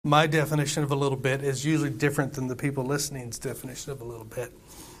My definition of a little bit is usually different than the people listening's definition of a little bit.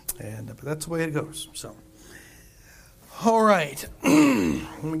 But that's the way it goes. So, all right.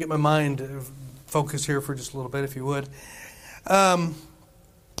 Let me get my mind focused here for just a little bit, if you would.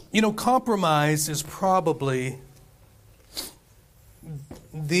 Compromise is probably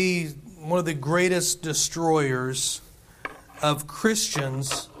one of the greatest destroyers of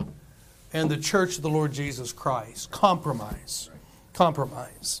Christians and the Church of the Lord Jesus Christ. Compromise.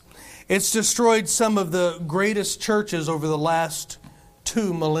 It's destroyed some of the greatest churches over the last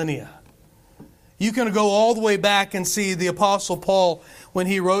 2 millennia. You can go all the way back and see the Apostle Paul when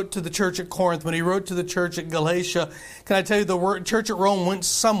he wrote to the church at Corinth, when he wrote to the church at Galatia. Can I tell you, the church at Rome went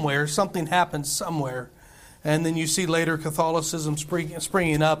somewhere, something happened somewhere. And then you see later Catholicism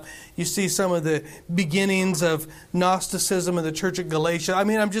springing up. You see some of the beginnings of Gnosticism in the church at Galatia.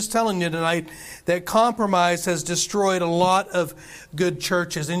 I'm just telling you tonight that compromise has destroyed a lot of good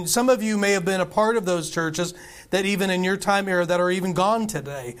churches. And some of you may have been a part of those churches that even in your time era that are even gone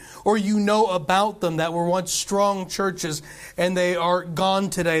today. Or you know about them that were once strong churches and they are gone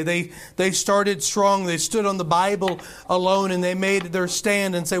today. They started strong. They stood on the Bible alone and they made their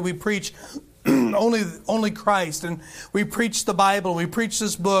stand and say, we preach only Christ, and we preach the Bible, we preach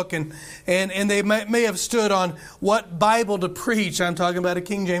this book, and they may have stood on what Bible to preach. I'm talking about a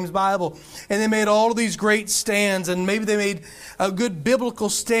King James Bible. And they made all of these great stands, and maybe they made good biblical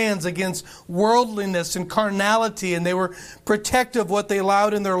stands against worldliness and carnality, and they were protective of what they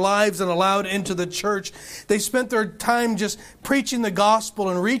allowed in their lives and allowed into the church. They spent their time just preaching the gospel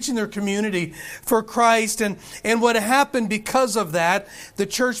and reaching their community for Christ, and what happened because of that, the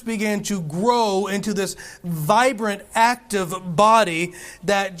church began to grow into this vibrant, active body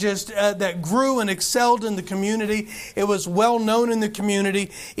that just that grew and excelled in the community. It was well known in the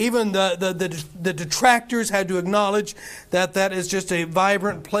community. Even the detractors had to acknowledge that is just a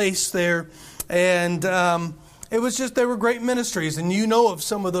vibrant place there. And it was just, they were great ministries, and you know of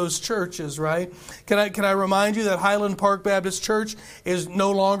some of those churches, right? Can I remind you that Highland Park Baptist Church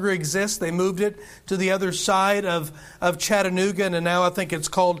no longer exists? They moved it to the other side of Chattanooga, and now I think it's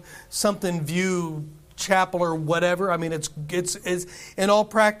called something View Chapel or whatever. It's in all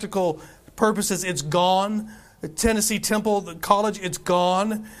practical purposes, it's gone. The Tennessee Temple College, it's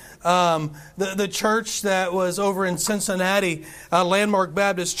gone. The church that was over in Cincinnati, Landmark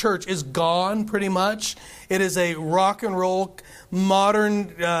Baptist Church, is gone pretty much. It is a rock and roll,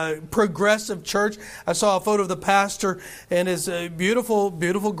 modern, progressive church. I saw a photo of the pastor and his beautiful,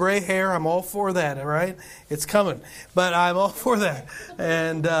 beautiful gray hair. I'm all for that, all right? It's coming, but I'm all for that.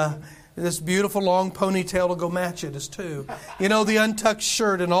 And this beautiful long ponytail will go match it as too. The untucked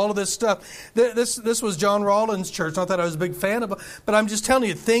shirt and all of this stuff. This was John Rawlins' church. Not that I was a big fan of it, but I'm just telling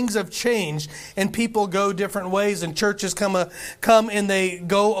you, things have changed and people go different ways and churches come and they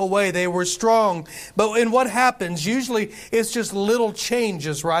go away. They were strong. But in what happens, usually it's just little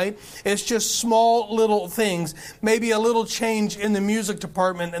changes, right? It's just small little things. Maybe a little change in the music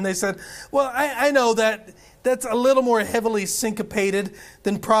department. And they said, well, I know that's a little more heavily syncopated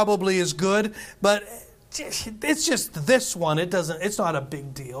than probably is good, but it's just this one. It's not a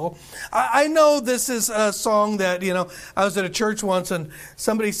big deal. I know this is a song that, I was at a church once and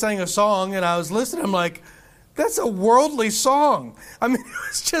somebody sang a song and I was listening. I'm like, that's a worldly song.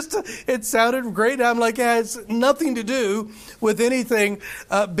 It sounded great. I'm like, yeah, it's nothing to do with anything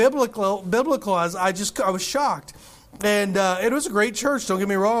biblical. I was shocked. And it was a great church, don't get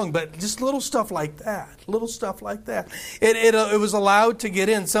me wrong, but just little stuff like that. It was allowed to get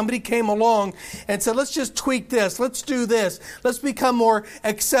in. Somebody came along and said, let's just tweak this. Let's do this. Let's become more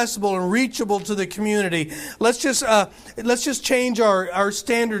accessible and reachable to the community. Let's just change our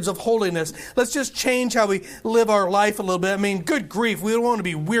standards of holiness. Let's just change how we live our life a little bit. Good grief, we don't want to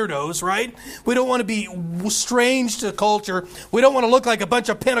be weirdos, right? We don't want to be strange to culture. We don't want to look like a bunch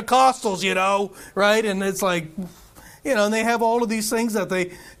of Pentecostals, right? And it's like... and they have all of these things that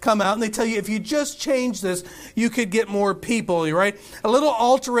they come out and they tell you, if you just change this, you could get more people, right? A little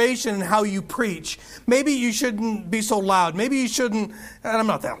alteration in how you preach. Maybe you shouldn't be so loud. Maybe you shouldn't, and I'm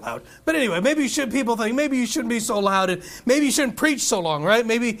not that loud. But anyway, people think, maybe you shouldn't be so loud and maybe you shouldn't preach so long, right?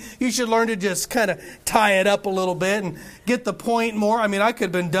 Maybe you should learn to just kind of tie it up a little bit and get the point more. I could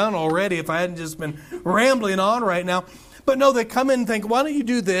have been done already if I hadn't just been rambling on right now. But no, they come in and think, why don't you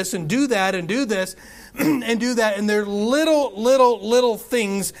do this and do that and do this and do that? And they're little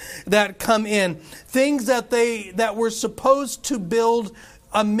things that come in. Things that were supposed to build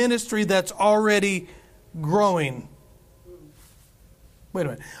a ministry that's already growing. Wait a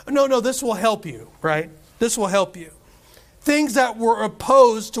minute. No, this will help you, right? This will help you. Things that were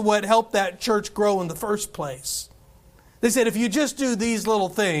opposed to what helped that church grow in the first place. They said, if you just do these little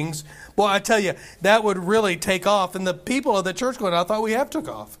things, boy, I tell you, that would really take off. And the people of the church going, I thought we have took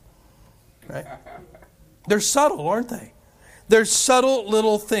off. Right? They're subtle, aren't they? They're subtle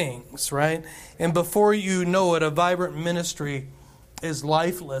little things, right? And before you know it, a vibrant ministry is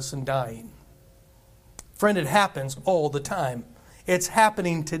lifeless and dying. Friend, it happens all the time. It's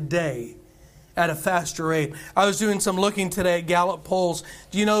happening today at a faster rate. I was doing some looking today at Gallup polls.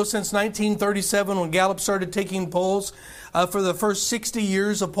 Do you know since 1937 when Gallup started taking polls, for the first 60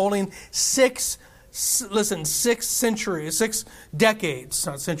 years of polling, six decades,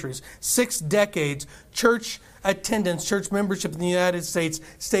 church attendance, church membership in the United States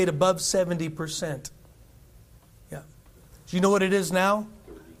stayed above 70%. Yeah. Do you know what it is now?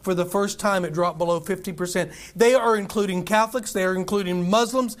 For the first time, it dropped below 50%. They are including Catholics. They are including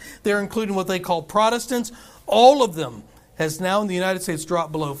Muslims. They are including what they call Protestants. All of them has now in the United States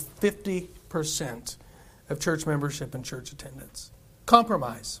dropped below 50% of church membership and church attendance.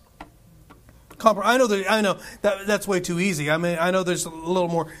 Compromise. I know that's way too easy. I mean, I know there's a little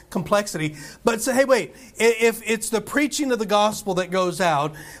more complexity. But say, hey, wait. If it's the preaching of the gospel that goes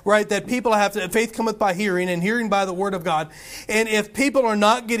out, right, that people have to, faith cometh by hearing, and hearing by the word of God. And if people are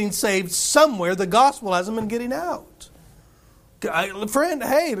not getting saved somewhere, the gospel hasn't been getting out. Friend,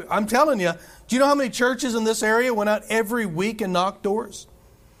 hey, I'm telling you, do you know how many churches in this area went out every week and knocked doors?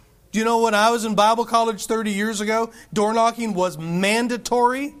 Do you know when I was in Bible college 30 years ago, door knocking was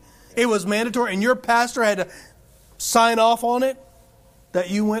mandatory? It was mandatory, and your pastor had to sign off on it that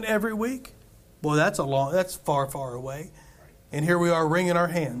you went every week. Boy, that's far, far away. And here we are wringing our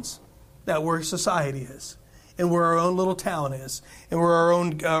hands that where society is, and where our own little town is, and where our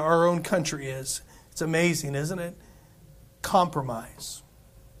own country is. It's amazing, isn't it? Compromise.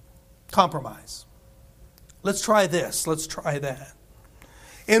 Let's try this. Let's try that.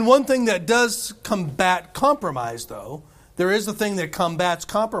 And one thing that does combat compromise, though, there is a thing that combats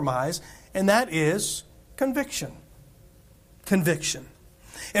compromise, and that is conviction. Conviction.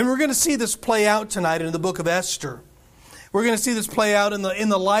 And we're going to see this play out tonight in the book of Esther. We're going to see this play out in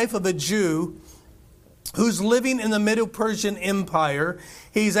the life of a Jew who's living in the Middle Persian Empire.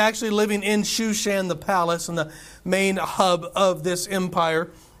 He's actually living in Shushan, the palace, and the main hub of this empire.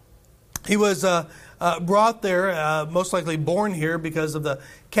 He was brought there, most likely born here because of the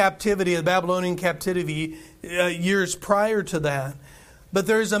captivity, the Babylonian captivity years prior to that. But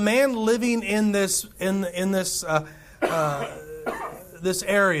there's a man living in this this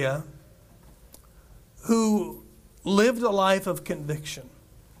area who lived a life of conviction.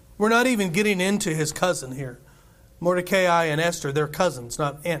 We're not even getting into his cousin here. Mordecai and Esther, they're cousins,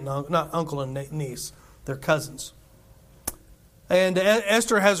 not uncle and niece. They're cousins. And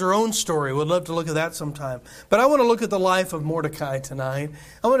Esther has her own story. We'd love to look at that sometime. But I want to look at the life of Mordecai tonight.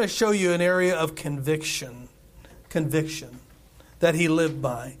 I want to show you an area of conviction that he lived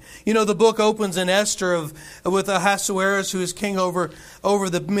by. You know, the book opens in Esther with Ahasuerus, who is king over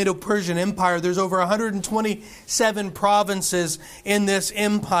the Middle Persian Empire. There's over 127 provinces in this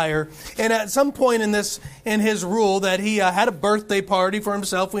empire. And at some point in his rule, that he had a birthday party for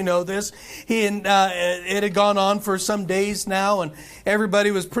himself. We know this. It had gone on for some days now, and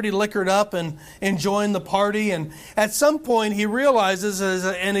everybody was pretty liquored up and enjoying the party. And at some point, he realizes,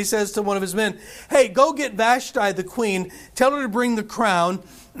 and he says to one of his men, "Hey, go get Vashti the queen. Tell her to bring the crown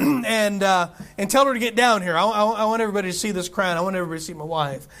and tell her to get down here. I want everybody to see this crown. I want everybody to see my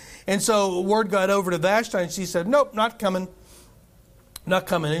wife." And so word got over to Vashti, and she said, "Nope, not coming. Not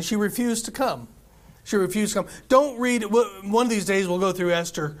coming." And she refused to come. Don't read, one of these days we'll go through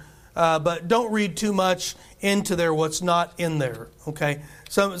Esther, but don't read too much into there what's not in there, okay?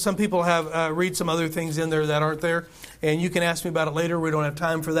 Some people have read some other things in there that aren't there, and you can ask me about it later. We don't have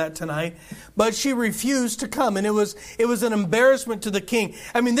time for that tonight. But she refused to come, and it was an embarrassment to the king.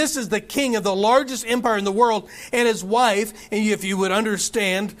 I mean, this is the king of the largest empire in the world, and his wife, and if you would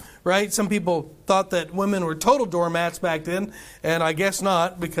understand, right, some people thought that women were total doormats back then, and I guess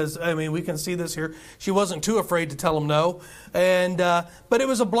not, because, I mean, we can see this here. She wasn't too afraid to tell him no, but it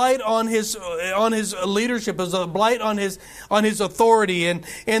was a blight on his leadership. It was a blight on his authority, and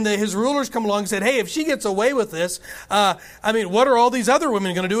his rulers come along and said, "Hey, if she gets away with this, what are all these other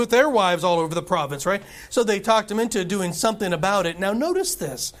women going to do with their wives all over the province, right?" So they talked him into doing something about it. Now notice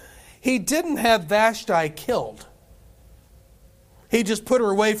this: he didn't have Vashti killed. He just put her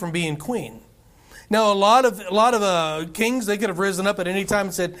away from being queen. Now a lot of kings, they could have risen up at any time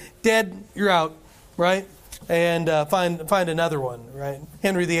and said, "Dead, you're out," right? And find another one, right?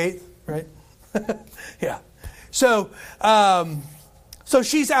 Henry VIII, right? Yeah. So So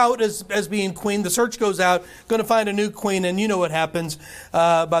she's out as being queen. The search goes out, going to find a new queen, and you know what happens.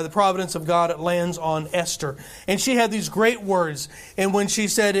 By the providence of God, it lands on Esther. And she had these great words. And when she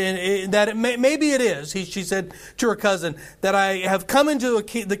said that maybe it is, she said to her cousin, that I have come into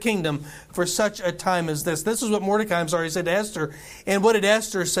the kingdom for such a time as this. This is what Mordecai, said to Esther. And what did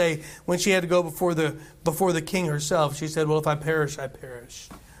Esther say when she had to go before the king herself? She said, well, if I perish, I perish.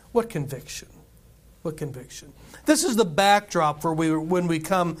 What conviction. What conviction. This is the backdrop for when we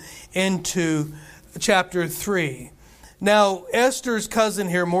come into chapter 3. Now, Esther's cousin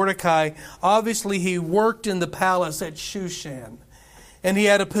here, Mordecai, obviously he worked in the palace at Shushan. And he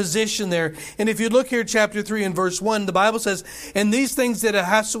had a position there. And if you look here at chapter 3 and verse 1, the Bible says, and these things did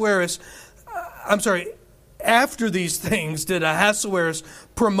Ahasuerus, after these things did Ahasuerus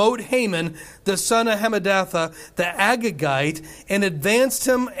promote Haman, the son of Hammedatha, the Agagite, and advanced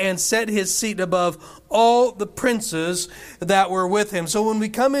him and set his seat above all the princes that were with him. So when we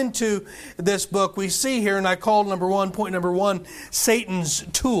come into this book, we see here, and I called point number one, Satan's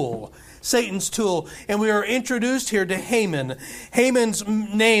tool. Satan's tool. And we are introduced here to Haman. Haman's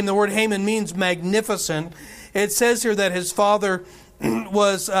name, the word Haman means magnificent. It says here that his father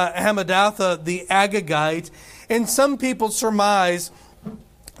was Hammedatha the Agagite, and some people surmise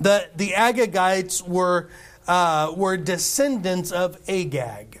that the Agagites were descendants of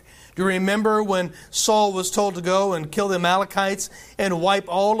Agag. Do you remember when Saul was told to go and kill the Amalekites and wipe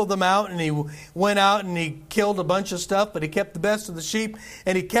all of them out? And he went out and he killed a bunch of stuff, but he kept the best of the sheep,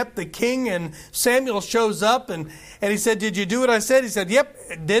 and he kept the king. And Samuel shows up and he said, did you do what I said? He said, yep,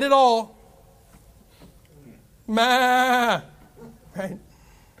 did it all. Ma. Right?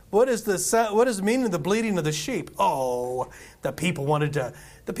 What is the meaning of the bleating of the sheep? Oh, the people wanted to,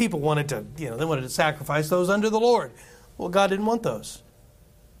 they wanted to sacrifice those unto the Lord. Well, God didn't want those.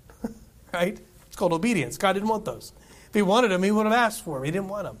 Right? It's called obedience. God didn't want those. If he wanted them, he would have asked for them. He didn't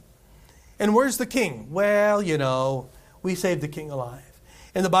want them. And where's the king? Well, we saved the king alive.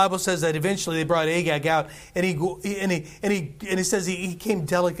 And the Bible says that eventually they brought Agag out, and he says he came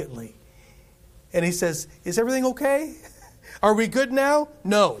delicately. And he says, is everything okay? Are we good now?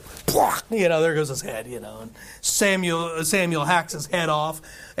 No. There goes his head, And Samuel hacks his head off,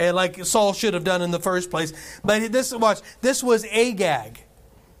 and like Saul should have done in the first place. But this was Agag.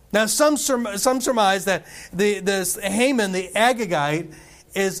 Now, some surmise that this Haman, the Agagite,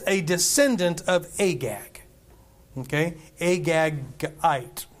 is a descendant of Agag. Okay?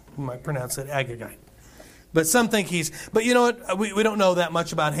 Agagite. You might pronounce it Agagite. But some think but you know what? We don't know that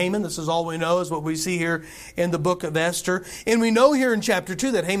much about Haman. This is all we know is what we see here in the book of Esther. And we know here in chapter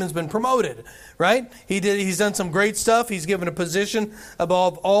 2 that Haman's been promoted, right? He's done some great stuff. He's given a position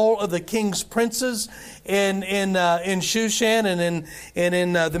above all of the king's princes in Shushan and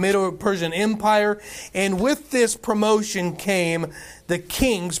in the Medo-Persian Empire. And with this promotion came the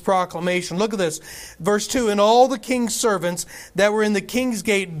king's proclamation. Look at this. Verse 2, and all the king's servants that were in the king's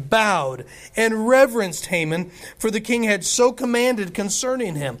gate bowed and reverenced Haman, for the king had so commanded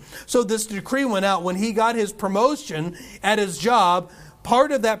concerning him. So this decree went out when he got his promotion at his job.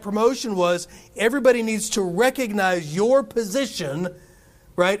 Part of that promotion was everybody needs to recognize your position,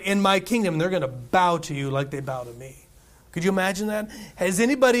 right, in my kingdom. They're going to bow to you like they bow to me. Could you imagine that? Has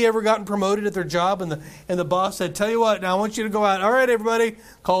anybody ever gotten promoted at their job and the boss said, tell you what, now I want you to go out. All right, everybody.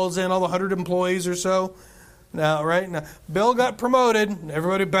 Calls in all the 100 employees or so. Now, right? Now, Bill got promoted.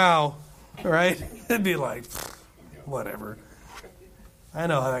 Everybody bow. All right? It'd be like, whatever. I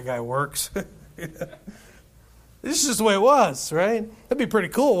know how that guy works. This is just the way it was, right? That'd be pretty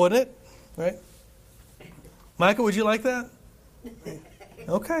cool, wouldn't it? Right? Michael, would you like that?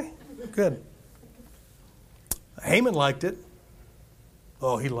 Okay, good. Haman liked it.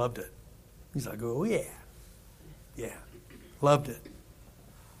 Oh, he loved it. He's like, oh, yeah. Yeah, loved it.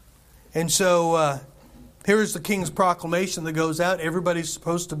 And so here's the king's proclamation that goes out. Everybody's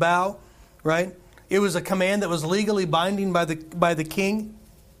supposed to bow, right? It was a command that was legally binding by the king.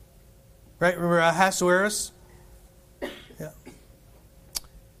 Right? Remember Ahasuerus? Yeah.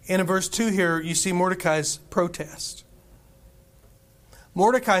 And in verse 2 here, you see Mordecai's protest.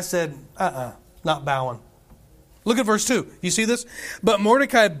 Mordecai said, not bowing. Look at verse 2. You see this? But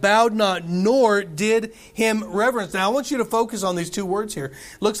Mordecai bowed not, nor did him reverence. Now, I want you to focus on these two words here.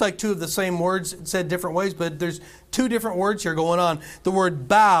 It looks like two of the same words said different ways, but there's two different words here going on. The word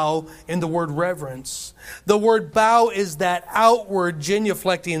bow and the word reverence. The word bow is that outward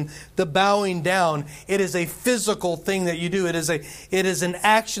genuflecting, the bowing down. It is a physical thing that you do. It is an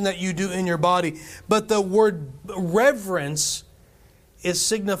action that you do in your body. But the word reverence is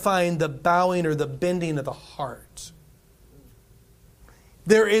signifying the bowing or the bending of the heart.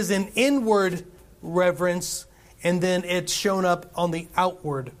 There is an inward reverence and then it's shown up on the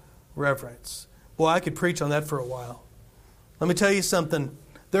outward reverence. Well, I could preach on that for a while. Let me tell you something.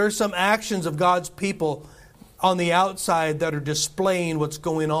 There are some actions of God's people on the outside that are displaying what's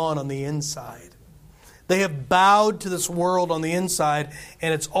going on the inside. They have bowed to this world on the inside,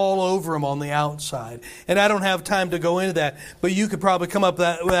 and it's all over them on the outside. And I don't have time to go into that, but you could probably come up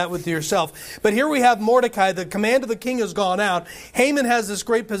with that with yourself. But here we have Mordecai. The command of the king has gone out. Haman has this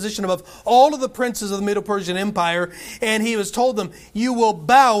great position above all of the princes of the Medo-Persian Empire, and he has told them, you will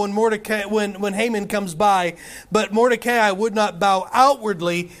bow when Haman comes by. But Mordecai would not bow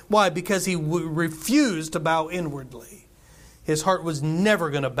outwardly. Why? Because he refused to bow inwardly. His heart was never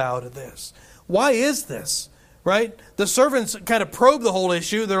going to bow to this. Why is this? Right? The servants kind of probe the whole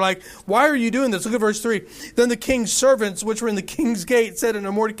issue. They're like, why are you doing this? Look at verse 3. Then the king's servants, which were in the king's gate, said unto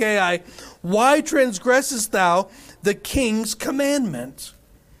Mordecai, why transgressest thou the king's commandment?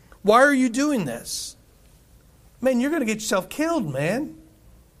 Why are you doing this? Man, you're going to get yourself killed, man.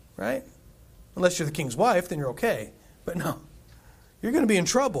 Right? Unless you're the king's wife, then you're okay. But no, you're going to be in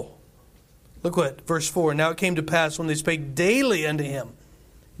trouble. Look what, verse 4. Now it came to pass when they spake daily unto him.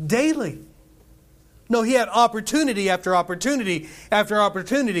 Daily. No, he had opportunity after opportunity after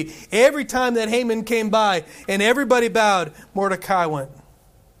opportunity. Every time that Haman came by and everybody bowed, Mordecai went.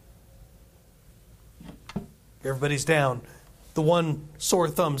 Everybody's down. The one sore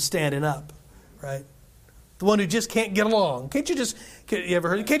thumb standing up, right? The one who just can't get along. Can't you just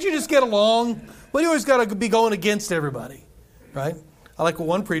get along? Well, you always got to be going against everybody, right? I like what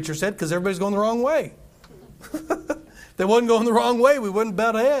one preacher said, because everybody's going the wrong way. If they wasn't going the wrong way, we wouldn't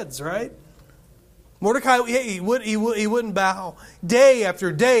butt heads, right? Mordecai, he wouldn't bow. Day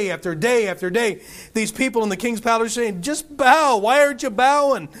after day after day after day. These people in the king's palace are saying, just bow. Why aren't you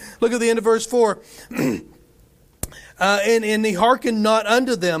bowing? Look at the end of verse 4. And he hearkened not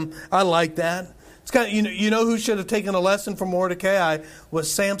unto them. I like that. It's kind of, you know who should have taken a lesson from Mordecai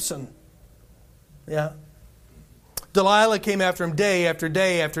was Samson. Yeah. Delilah came after him day after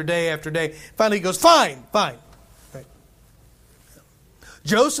day after day after day. Finally he goes, fine.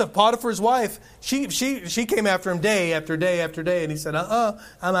 Joseph, Potiphar's wife, she came after him day after day after day, and he said, I'm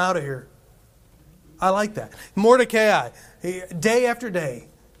out of here. I like that. Mordecai, day after day,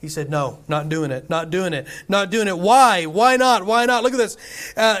 he said, no, not doing it. Why? Why not? Look at this.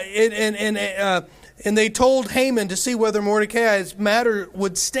 And they told Haman to see whether Mordecai's matter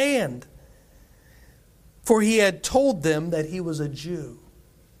would stand, for he had told them that he was a Jew.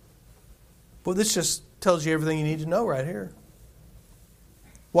 Well, this just tells you everything you need to know right here.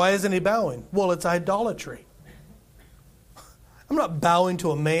 Why isn't he bowing? Well, it's idolatry. I'm not bowing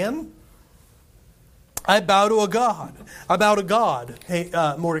to a man. I bow to a God. I bow to God,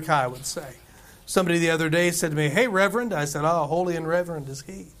 Mordecai would say. Somebody the other day said to me, hey, Reverend. I said, holy and reverend is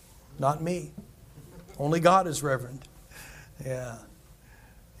he, not me. Only God is reverend. Yeah.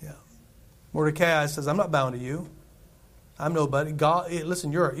 Mordecai says, I'm not bowing to you. I'm nobody. God,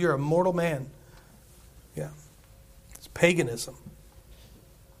 listen, you're a mortal man. Yeah. It's paganism.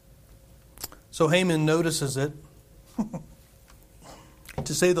 So Haman notices it.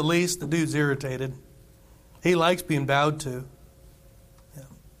 To say the least, the dude's irritated. He likes being bowed to. Yeah.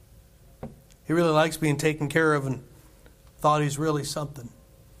 He really likes being taken care of and thought he's really something.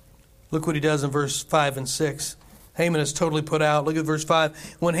 Look what he does in verse 5 and 6. Haman is totally put out. Look at verse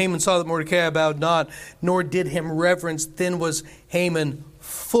 5. When Haman saw that Mordecai bowed not, nor did him reverence, then was Haman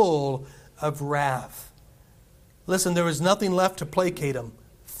full of wrath. Listen, there was nothing left to placate him.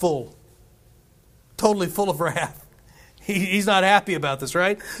 Full. Totally full of wrath. He's not happy about this,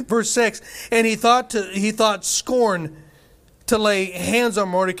 right? Verse 6, and he thought scorn to lay hands on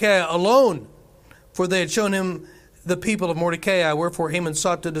Mordecai alone, for they had shown him the people of Mordecai. Wherefore Haman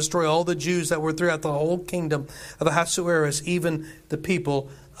sought to destroy all the Jews that were throughout the whole kingdom of Ahasuerus, even the people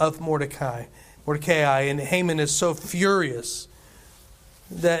of Mordecai. And Haman is so furious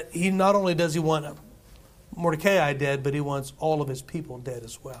that he not only does he want Mordecai dead, but he wants all of his people dead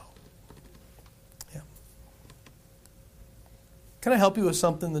as well. Can I help you with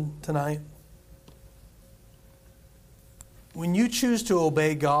something tonight? When you choose to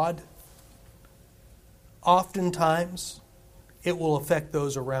obey God, oftentimes it will affect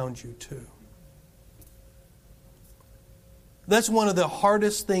those around you too. That's one of the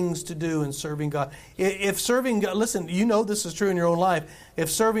hardest things to do in serving God. If serving God, listen, you know this is true in your own life.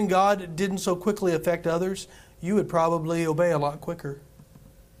 If serving God didn't so quickly affect others, you would probably obey a lot quicker.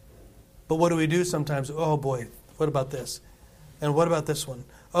 But what do we do sometimes? Oh boy, what about this? And what about this one?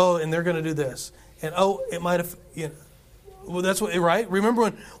 Oh, and they're going to do this. And it might have, well, that's what, right?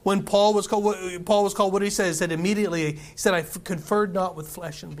 Remember when Paul was called, what did he say? He said immediately, he said, I conferred not with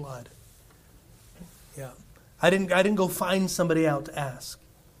flesh and blood. Yeah. I didn't go find somebody out to ask.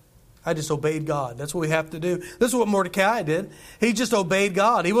 I just obeyed God. That's what we have to do. This is what Mordecai did. He just obeyed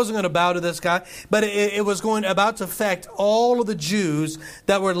God. He wasn't going to bow to this guy, but it was about to affect all of the Jews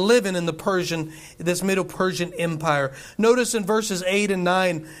that were living in this Middle Persian Empire. Notice in verses 8 and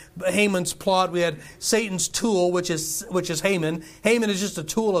 9, Haman's plot. We had Satan's tool, which is Haman. Haman is just a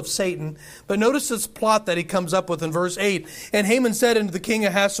tool of Satan. But notice this plot that he comes up with in verse 8. And Haman said unto the king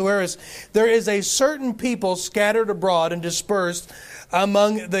Ahasuerus, there is a certain people scattered abroad and dispersed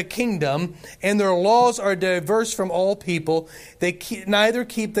among the kingdom, and their laws are diverse from all people. Neither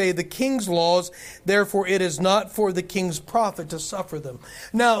keep they the king's laws, therefore it is not for the king's profit to suffer them.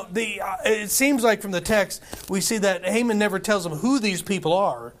 Now, it seems like from the text, we see that Haman never tells them who these people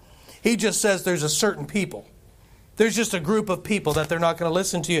are. He just says there's a certain people. There's just a group of people that they're not going to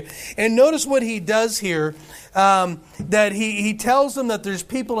listen to you. And notice what he does here, that he tells them that there's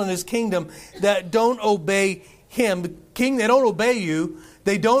people in his kingdom that don't obey him. King, they don't obey you.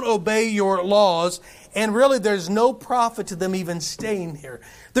 They don't obey your laws. And really, there's no profit to them even staying here.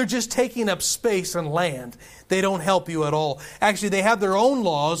 They're just taking up space and land. They don't help you at all. Actually, they have their own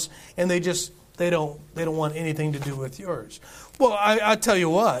laws, and they don't want anything to do with yours. Well, I tell you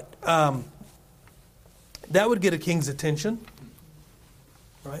what, that would get a king's attention,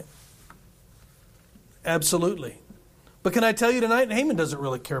 right? Absolutely. But can I tell you tonight, Haman doesn't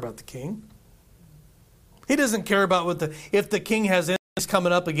really care about the king. He doesn't care about if the king has enemies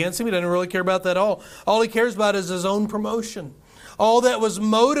coming up against him. He doesn't really care about that at all. All he cares about is his own promotion. All that was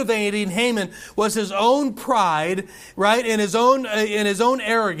motivating Haman was his own pride, right, and his own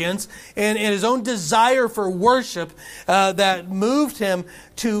arrogance, and his own desire for worship that moved him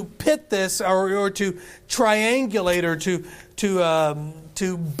to pit this or to triangulate or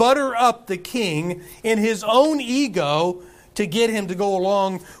to butter up the king in his own ego to get him to go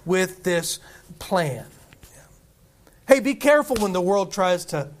along with this plan. Hey, be careful when the world tries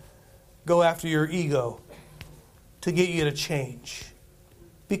to go after your ego to get you to change.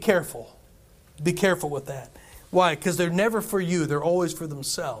 Be careful. Be careful with that. Why? Because they're never for you. They're always for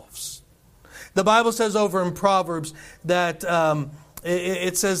themselves. The Bible says over in Proverbs that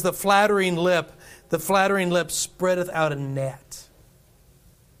it says the flattering lip spreadeth out a net.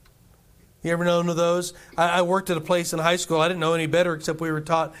 You ever known of those? I worked at a place in high school. I didn't know any better except we were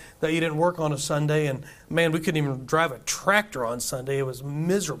taught that you didn't work on a Sunday. And man, we couldn't even drive a tractor on Sunday. It was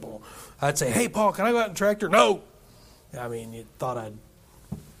miserable. I'd say, hey, Paul, can I go out in a tractor? No. I mean, you thought I'd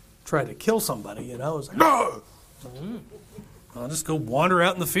try to kill somebody, you know. It was like, no. I'll just go wander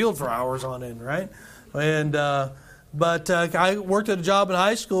out in the field for hours on end, right? And But I worked at a job in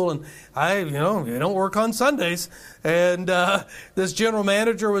high school, and you don't work on Sundays. And this general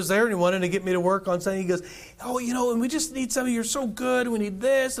manager was there, and he wanted to get me to work on Sunday. He goes, and we just need somebody. You're so good. We need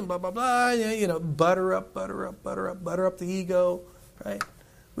this, and blah, blah, blah. Butter up the ego, right?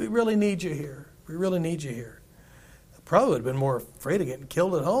 We really need you here. We really need you here. I probably would have been more afraid of getting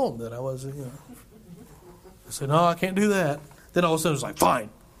killed at home than I was, I said, no, I can't do that. Then all of a sudden it was like, fine.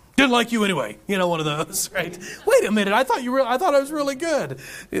 Didn't like you anyway. One of those, right? Wait a minute. I thought I was really good.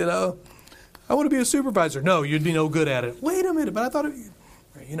 I want to be a supervisor. No, you'd be no good at it. Wait a minute, but I thought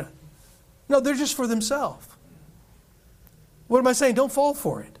No, they're just for themselves. What am I saying? Don't fall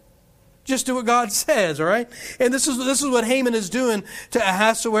for it. Just do what God says, all right? And this is what Haman is doing to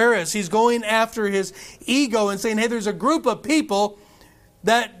Ahasuerus. He's going after his ego and saying, hey, there's a group of people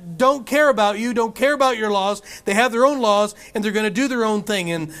that don't care about you, don't care about your laws. They have their own laws, and they're going to do their own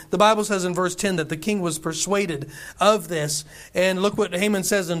thing. And the Bible says in verse 10 that the king was persuaded of this. And look what Haman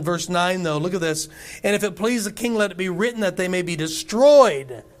says in verse 9, though. Look at this. And if it please the king, let it be written that they may be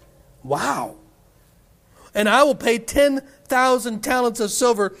destroyed. Wow. And I will pay 10,000 talents of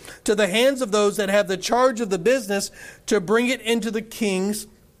silver to the hands of those that have the charge of the business to bring it into the king's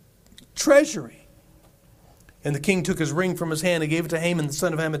treasury. And the king took his ring from his hand and gave it to Haman, the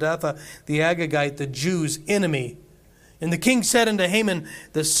son of Hammedatha, the Agagite, the Jews' enemy. And the king said unto Haman,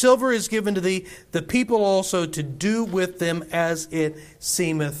 the silver is given to thee, the people also to do with them as it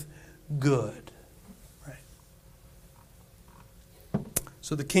seemeth good. Right.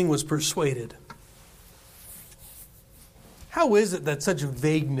 So the king was persuaded. How is it that such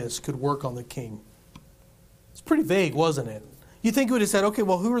vagueness could work on the king? It's pretty vague, wasn't it? You think he would have said, okay,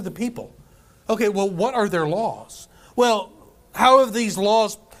 well, who are the people? Okay, well, what are their laws? Well, how are these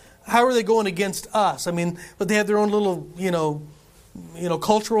laws, how are they going against us? I mean, but they have their own little,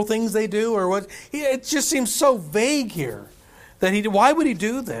 cultural things they do or what? It just seems so vague here that why would he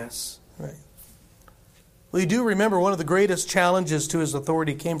do this? Right. Well, you do remember one of the greatest challenges to his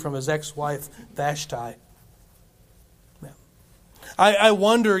authority came from his ex-wife, Vashti. I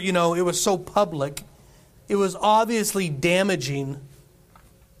wonder, it was so public. it was obviously damaging.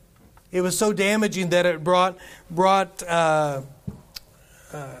 It was so damaging that it brought to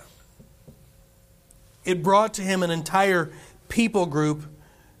him an entire people group,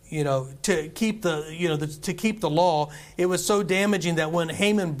 to keep the law. It was so damaging that when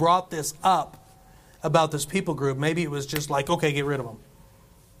Haman brought this up about this people group, maybe it was just like, okay, get rid of them.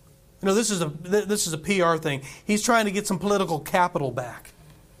 This is a PR thing. He's trying to get some political capital back.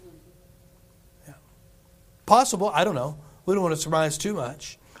 Yeah. Possible, I don't know. We don't want to surmise too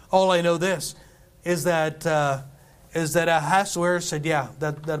much. All I know this is that Ahasuerus said, yeah,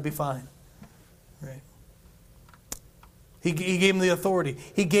 that'd be fine. Right. He gave him the authority.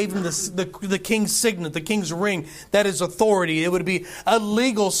 He gave him the king's signet, the king's ring. That is authority. It would be a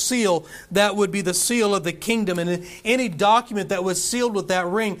legal seal. That would be the seal of the kingdom. And any document that was sealed with that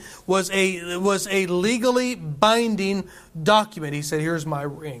ring was a legally binding document. He said, here's my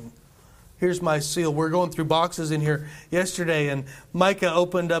ring. Here's my seal. We're going through boxes in here yesterday, and Micah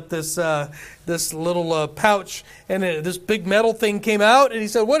opened up this little pouch, and this big metal thing came out, and he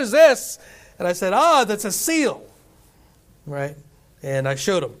said, what is this? And I said, that's a seal. Right? And I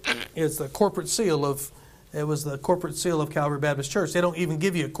showed him. It was the corporate seal of Calvary Baptist Church. They don't even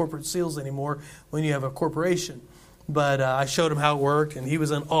give you corporate seals anymore when you have a corporation. But I showed him how it worked, and he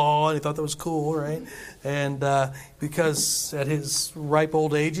was in awe, and he thought that was cool, right? And because at his ripe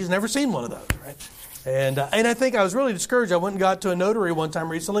old age, he's never seen one of those, right? And I think I was really discouraged. I went and got to a notary one time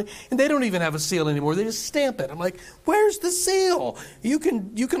recently, and they don't even have a seal anymore. They just stamp it. I'm like, where's the seal? You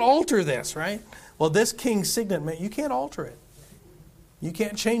can alter this, right? Well, this king's signet, man, you can't alter it. You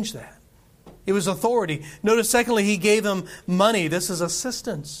can't change that. It was authority. Notice, secondly, he gave them money. This is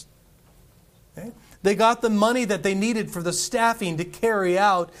assistance. Okay? They got the money that they needed for the staffing to carry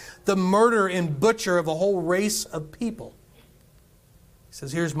out the murder and butcher of a whole race of people. He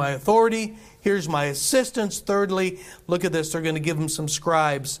says, here's my authority. Here's my assistance. Thirdly, look at this. They're going to give them some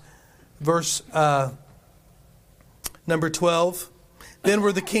scribes. Verse number 12. Then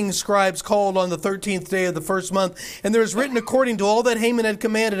were the king's scribes called on the 13th day of the first month. And there is written according to all that Haman had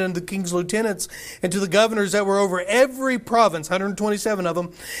commanded unto the king's lieutenants and to the governors that were over every province, 127 of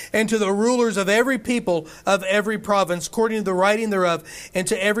them, and to the rulers of every people of every province, according to the writing thereof, and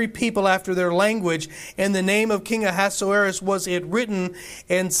to every people after their language. And the name of King Ahasuerus was it written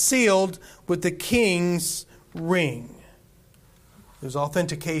and sealed with the king's ring. There's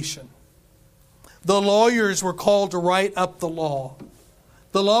authentication. The lawyers were called to write up the law.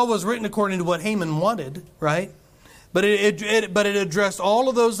 The law was written according to what Haman wanted, right? But it addressed all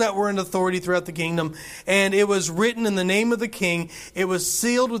of those that were in authority throughout the kingdom. And it was written in the name of the king. It was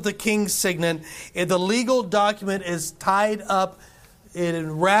sealed with the king's signet. And the legal document is tied up, it is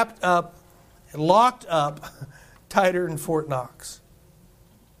wrapped up, locked up, tighter than Fort Knox,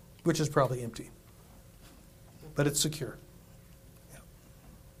 which is probably empty. But it's secure. Yeah.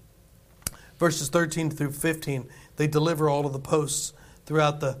 Verses 13 through 15, they deliver all of the posts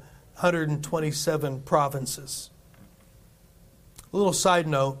throughout the 127 provinces. A little side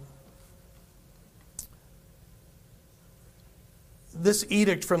note. This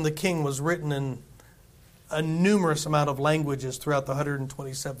edict from the king was written in a numerous amount of languages throughout the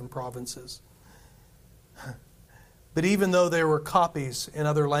 127 provinces. But even though there were copies in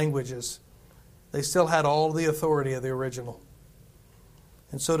other languages, they still had all the authority of the original.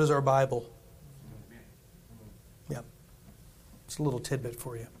 And so does our Bible. It's a little tidbit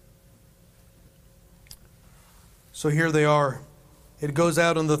for you. So here they are. It goes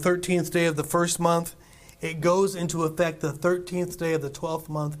out on the 13th day of the first month. It goes into effect the 13th day of the 12th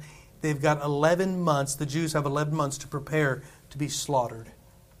month. They've got 11 months. The Jews have 11 months to prepare to be slaughtered.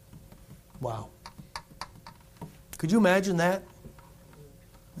 Wow. Could you imagine that?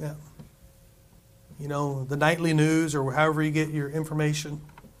 Yeah. The nightly news or however you get your information.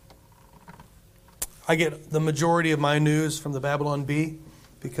 I get the majority of my news from the Babylon Bee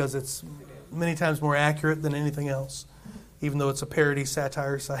because it's many times more accurate than anything else, even though it's a parody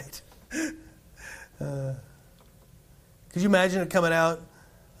satire site. Could you imagine it coming out?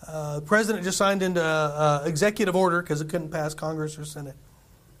 The president just signed into executive order because it couldn't pass Congress or Senate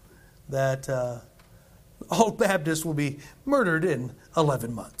that all Baptists will be murdered in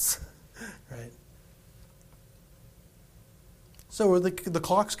 11 months. Right? So the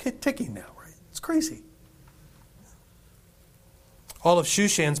clock's ticking now. It's crazy. All of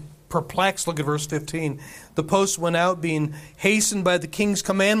Shushan's perplexed. Look at verse 15. The post went out, being hastened by the king's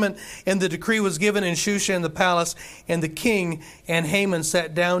commandment, and the decree was given in Shushan the palace, and the king and Haman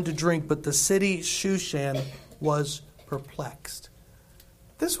sat down to drink, but the city Shushan was perplexed.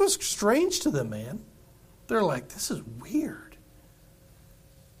 This was strange to them, man. They're like, this is weird.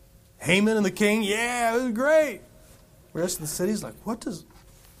 Haman and the king, yeah, it was great. The rest of the city's like, what does,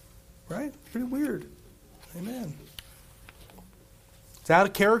 right? Pretty weird. Amen. It's out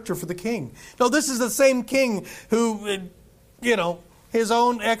of character for the king. No, this is the same king who, his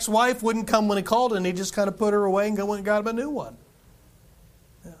own ex-wife wouldn't come when he called, and he just kind of put her away and went and got him a new one.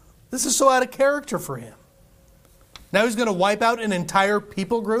 Yeah. This is so out of character for him. Now he's going to wipe out an entire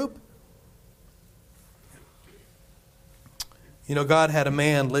people group? God had a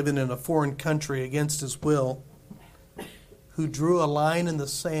man living in a foreign country against his will who drew a line in the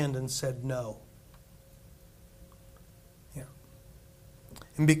sand and said no. Yeah.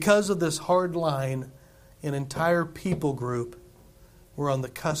 And because of this hard line, an entire people group were on the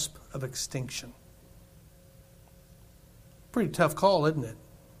cusp of extinction. Pretty tough call, isn't it?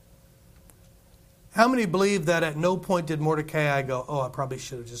 How many believe that at no point did Mordecai go, I probably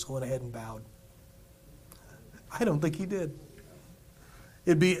should have just went ahead and bowed? I don't think he did.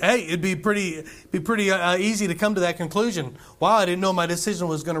 It'd be pretty easy to come to that conclusion. Wow, I didn't know my decision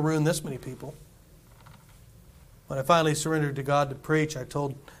was going to ruin this many people. When I finally surrendered to God to preach, I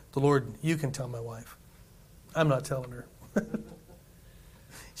told the Lord, you can tell my wife. I'm not telling her.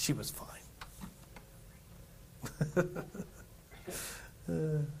 She was fine.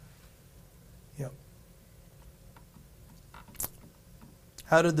 Yep.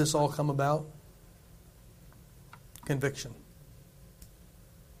 How did this all come about? Conviction.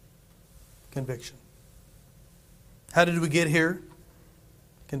 Conviction. How did we get here?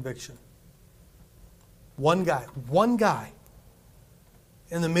 Conviction. One guy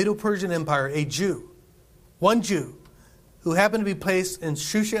in the Middle Persian Empire, a Jew, one Jew who happened to be placed in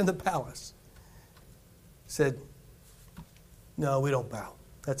Shushan the palace, said, no, we don't bow.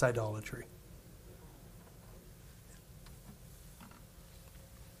 That's idolatry.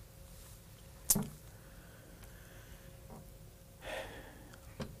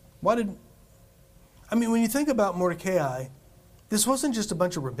 When you think about Mordecai, this wasn't just a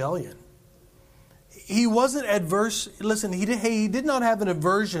bunch of rebellion. He wasn't adverse. Listen, he did not have an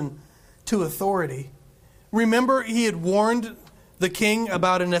aversion to authority. Remember, he had warned the king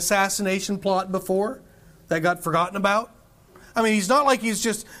about an assassination plot before that got forgotten about. He's not like he's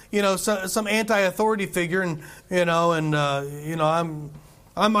just, some anti-authority figure and I'm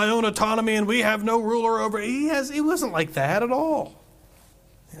my own autonomy and we have no ruler over. He wasn't like that at all.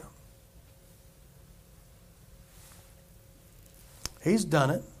 He's done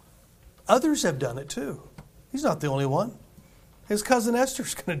it. Others have done it too. He's not the only one. His cousin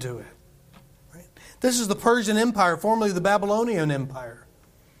Esther's going to do it. Right? This is the Persian Empire, formerly the Babylonian Empire.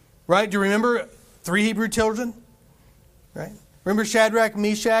 Right? Do you remember 3 Hebrew children? Right? Remember Shadrach,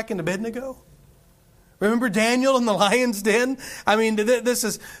 Meshach, and Abednego? Remember Daniel in the lion's den? This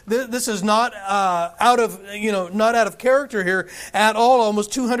is not out of character here at all.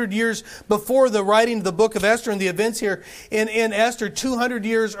 Almost 200 years before the writing of the book of Esther and the events here in Esther, 200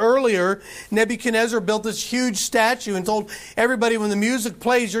 years earlier, Nebuchadnezzar built this huge statue and told everybody when the music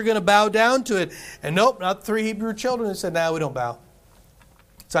plays, you're going to bow down to it. And nope, not 3 Hebrew children. They said, no, we don't bow.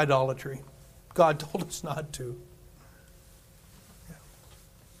 It's idolatry. God told us not to.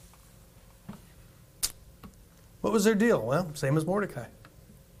 What was their deal? Well, same as Mordecai.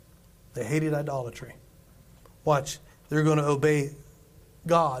 They hated idolatry. Watch, they're going to obey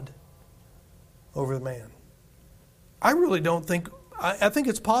God over the man. I really don't think. I think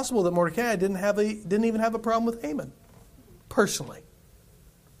it's possible that Mordecai didn't even have a problem with Haman, personally.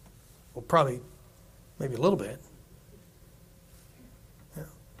 Well, probably, maybe a little bit. Yeah.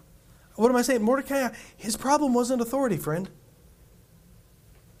 What am I saying? Mordecai, his problem wasn't authority, friend.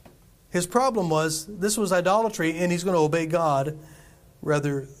 His problem was, this was idolatry, and he's going to obey God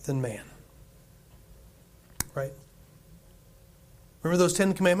rather than man. Right? Remember those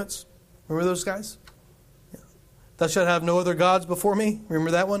 10 commandments? Remember those guys? Yeah. Thou shalt have no other gods before me.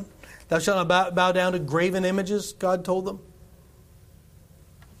 Remember that one? Thou shalt not bow down to graven images, God told them.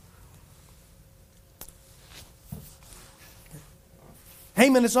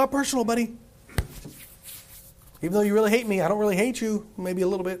 Haman, it's not personal, buddy. Even though you really hate me, I don't really hate you. Maybe a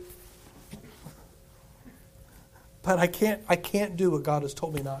little bit. But I can't do what God has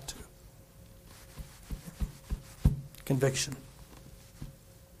told me not to. Conviction.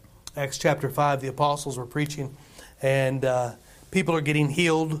 Acts chapter 5, the apostles were preaching, and people are getting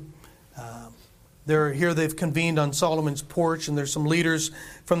healed. They've convened on Solomon's porch, and there's some leaders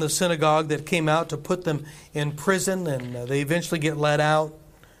from the synagogue that came out to put them in prison, and they eventually get let out.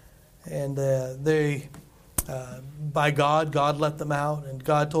 And by God let them out, and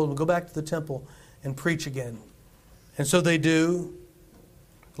God told them, go back to the temple and preach again. And so they do.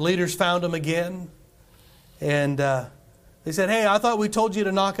 The leaders found them again, and They said, hey, I thought we told you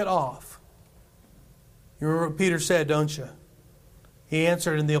to knock it off. You remember what Peter said, don't you? He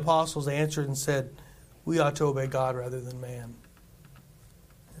answered, and the apostles answered and said, we ought to obey God rather than man.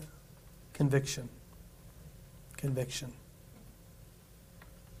 Conviction. Conviction.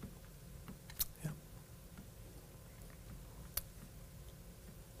 Yeah.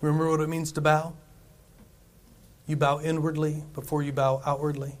 Remember what it means to bow? You bow inwardly before you bow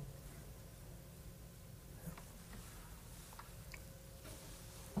outwardly.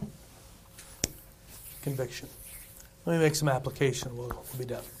 Conviction. Let me make some application. We'll be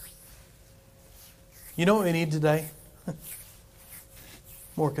done. You know what we need today?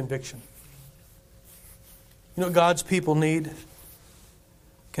 More conviction. You know what God's people need?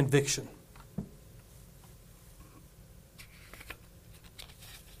 Conviction.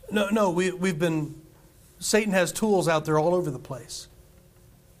 No, we've been... Satan has tools out there all over the place.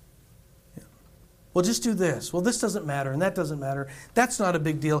 Well, just do this. Well, this doesn't matter, and that doesn't matter. That's not a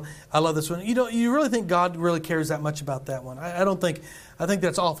big deal. I love this one. You really think God really cares that much about that one? I don't think. I think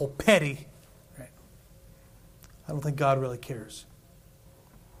that's awful petty. Right? I don't think God really cares.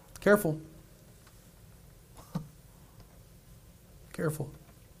 Careful. Careful.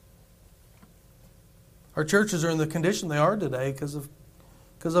 Our churches are in the condition they are today because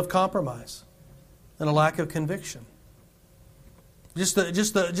of compromise and a lack of conviction. Just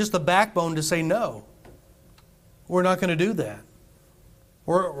the backbone to say no. We're not going to do that.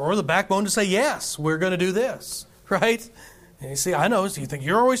 Or the backbone to say yes, we're going to do this. Right? And you see, I know, so you think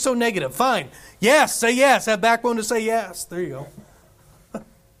you're always so negative. Fine. Yes, say yes. Have backbone to say yes. There you go.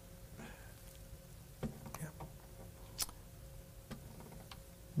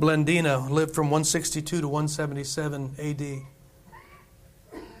 Blandino lived from 162 to 177 AD.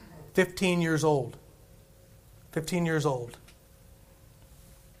 15 years old. 15 years old.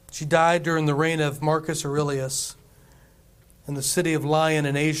 She died during the reign of Marcus Aurelius in the city of Lyon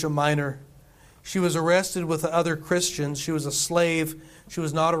in Asia Minor. She was arrested with other Christians. She was a slave. She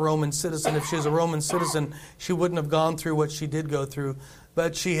was not a Roman citizen. If she was a Roman citizen, she wouldn't have gone through what she did go through.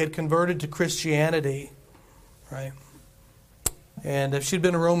 But she had converted to Christianity, right? And if she'd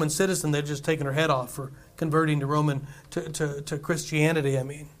been a Roman citizen, they'd just taken her head off for converting to Christianity, I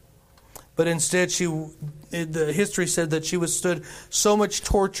mean. But instead, the history said that she withstood so much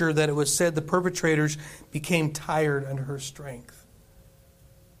torture that it was said the perpetrators became tired under her strength.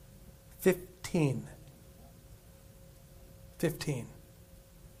 15.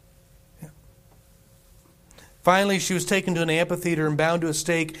 Yeah. Finally, she was taken to an amphitheater and bound to a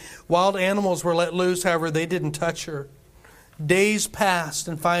stake. Wild animals were let loose, however, they didn't touch her. Days passed,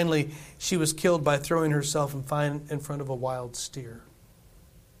 and finally, she was killed by throwing herself in front of a wild steer.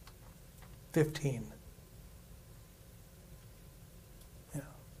 15. Yeah.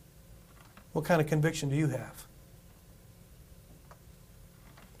 What kind of conviction do you have?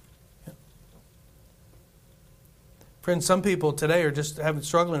 Yeah. Friends, some people today are just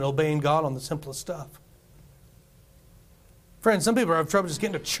struggling obeying God on the simplest stuff. Friends, some people have trouble just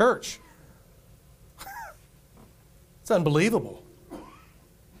getting to church. It's unbelievable.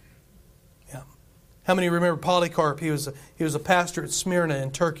 Yeah. How many remember Polycarp? He was a pastor at Smyrna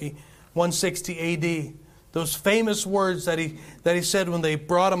in Turkey. 160 A.D. Those famous words that he said when they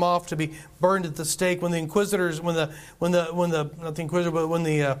brought him off to be burned at the stake, when the inquisitors, when the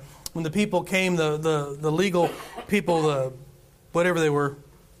people came, the legal people, the whatever they were,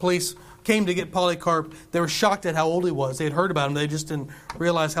 police came to get Polycarp. They were shocked at how old he was. They had heard about him. They just didn't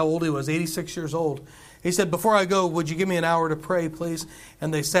realize how old he was. 86 years old. He said, "Before I go, would you give me an hour to pray, please?"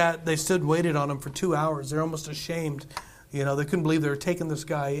 And they stood and waited on him for 2 hours. They're almost ashamed. They couldn't believe they were taking this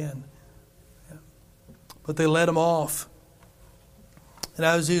guy in. But they let him off. And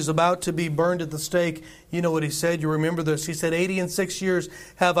as he was about to be burned at the stake, you know what he said? You remember this. He said, 86 years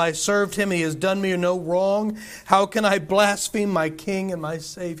have I served him. He has done me no wrong. How can I blaspheme my King and my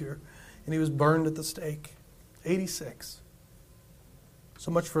Savior? And he was burned at the stake. 86. So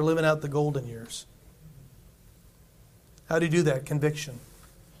much for living out the golden years. How do you do that? Conviction.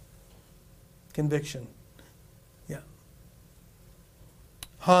 Conviction. Yeah.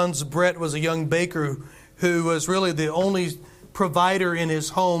 Hans Brett was a young baker who was really the only provider in his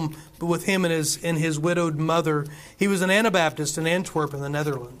home with him and his widowed mother. He was an Anabaptist in Antwerp in the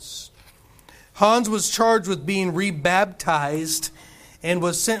Netherlands. Hans was charged with being rebaptized and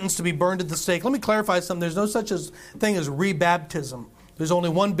was sentenced to be burned at the stake. Let me clarify something. There's no such thing as rebaptism. There's only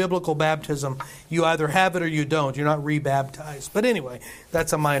one biblical baptism. You either have it or you don't. You're not rebaptized. But anyway,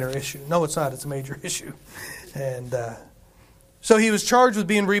 that's a minor issue. No, it's not. It's a major issue. And So he was charged with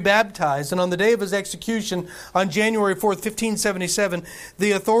being rebaptized, and on the day of his execution, on January 4th, 1577,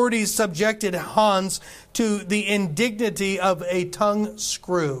 the authorities subjected Hans to the indignity of a tongue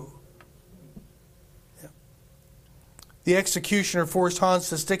screw. The executioner forced Hans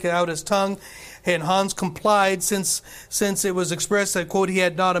to stick out his tongue, and Hans complied since it was expressed that, quote, he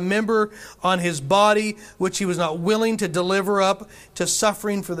had not a member on his body which he was not willing to deliver up to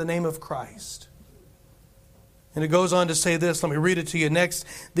suffering for the name of Christ. And it goes on to say this. Let me read it to you. Next,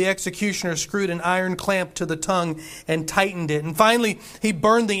 the executioner screwed an iron clamp to the tongue and tightened it. And finally, he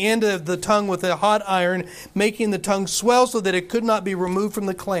burned the end of the tongue with a hot iron, making the tongue swell so that it could not be removed from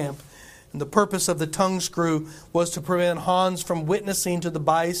the clamp. And the purpose of the tongue screw was to prevent Hans from witnessing to the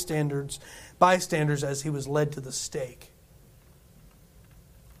bystanders as he was led to the stake.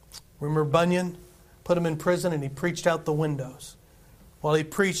 Remember Bunyan? Put him in prison and he preached out the windows. While he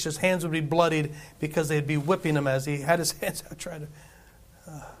preached, his hands would be bloodied because they'd be whipping him as he had his hands out trying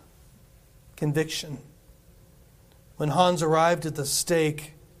to... Conviction. When Hans arrived at the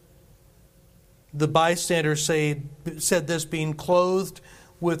stake, the bystanders said this, being clothed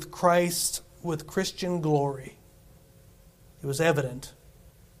with Christ, with Christian glory. It was evident.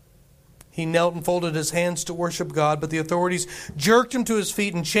 He knelt and folded his hands to worship God, but the authorities jerked him to his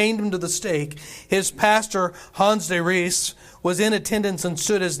feet and chained him to the stake. His pastor, Hans de Ries, was in attendance and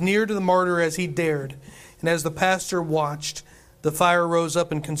stood as near to the martyr as he dared. And as the pastor watched, the fire rose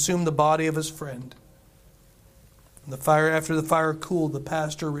up and consumed the body of his friend. And after the fire cooled, the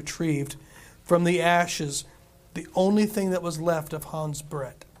pastor retrieved from the ashes the only thing that was left of Hans'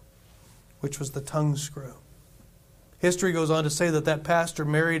 bread, which was the tongue screw. History goes on to say that pastor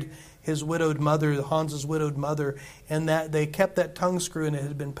married his widowed mother, Hans's widowed mother, and that they kept that tongue screw, and it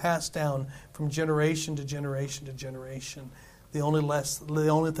had been passed down from generation to generation to generation. The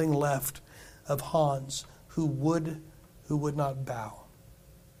only thing left of Hans who would not bow.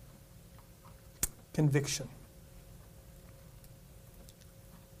 Conviction.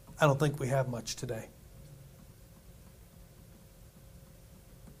 I don't think we have much today.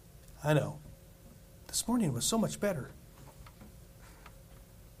 I know. This morning was so much better.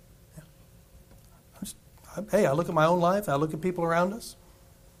 Hey, I look at my own life. I look at people around us.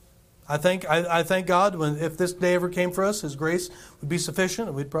 I thank God if this day ever came for us, His grace would be sufficient,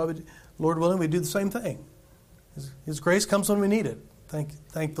 and we'd probably, Lord willing, we'd do the same thing. His grace comes when we need it.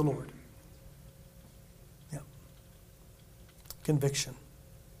 Thank the Lord. Yeah. Conviction.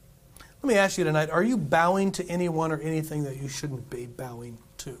 Let me ask you tonight, are you bowing to anyone or anything that you shouldn't be bowing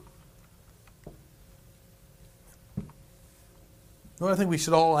to? You know what I think we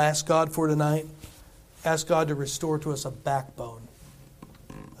should all ask God for tonight? Ask God to restore to us a backbone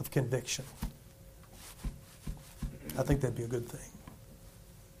of conviction. I think that'd be a good thing.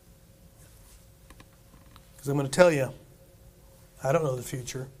 Because I'm going to tell you, I don't know the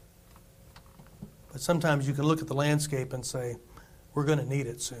future. But sometimes you can look at the landscape and say, we're going to need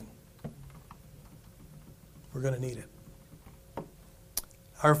it soon. We're going to need it.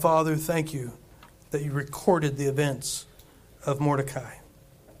 Our Father, thank you that you recorded the events of Mordecai.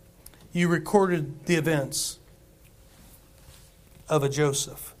 You recorded the events of a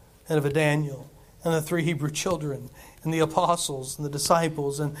Joseph and of a Daniel and the 3 Hebrew children and the apostles and the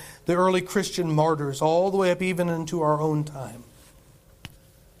disciples and the early Christian martyrs, all the way up even into our own time.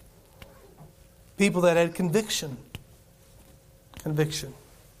 People that had conviction. Conviction.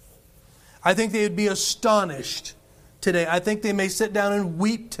 I think they would be astonished today. I think they may sit down and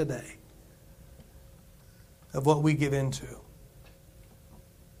weep today of what we give into.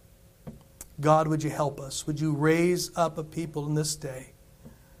 God, would you help us? Would you raise up a people in this day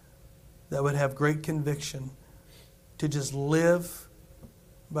that would have great conviction to just live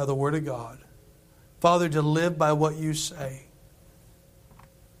by the Word of God? Father, to live by what you say.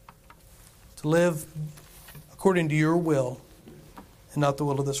 To live according to your will and not the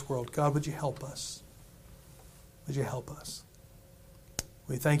will of this world. God, would you help us? Would you help us?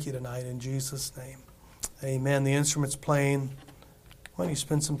 We thank you tonight in Jesus' name. Amen. The instrument's playing. Why don't you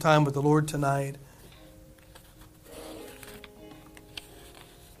spend some time with the Lord tonight?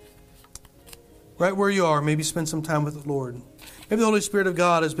 Right where you are, maybe spend some time with the Lord. Maybe the Holy Spirit of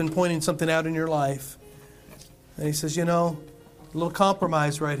God has been pointing something out in your life. And He says, a little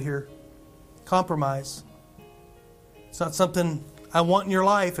compromise right here. Compromise. It's not something I want in your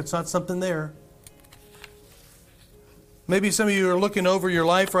life. It's not something there. Maybe some of you are looking over your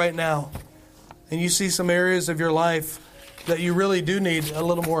life right now and you see some areas of your life that you really do need a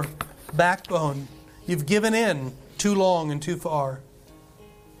little more backbone. You've given in too long and too far.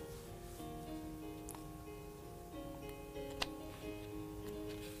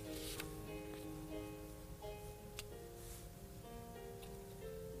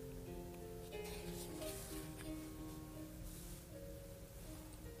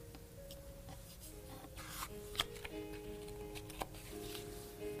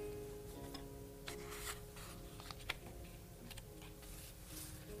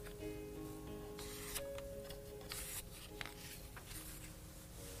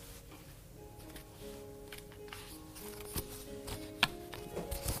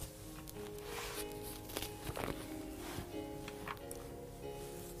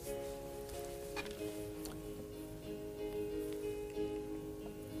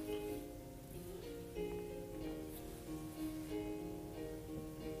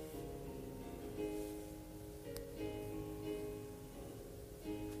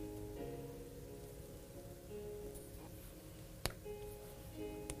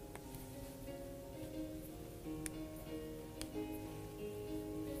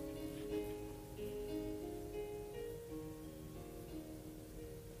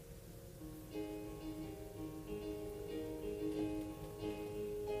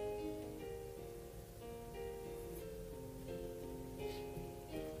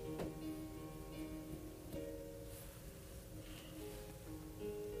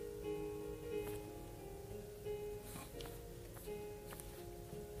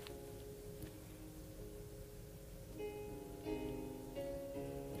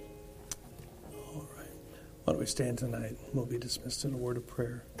 Why don't we stand tonight? We'll be dismissed in a word of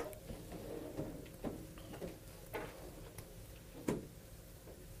prayer. Amen.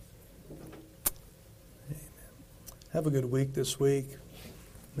 Have a good week this week.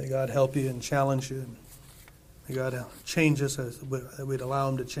 May God help you and challenge you. May God change us as we'd allow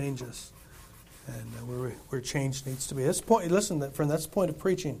Him to change us. And where change needs to be. That's the point. Listen, friend, that's the point of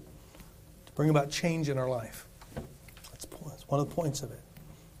preaching. To bring about change in our life. That's one of the points of it.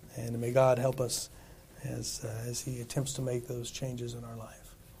 And may God help us as He attempts to make those changes in our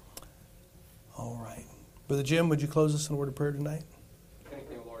life. All right. Brother Jim, would you close us in a word of prayer tonight?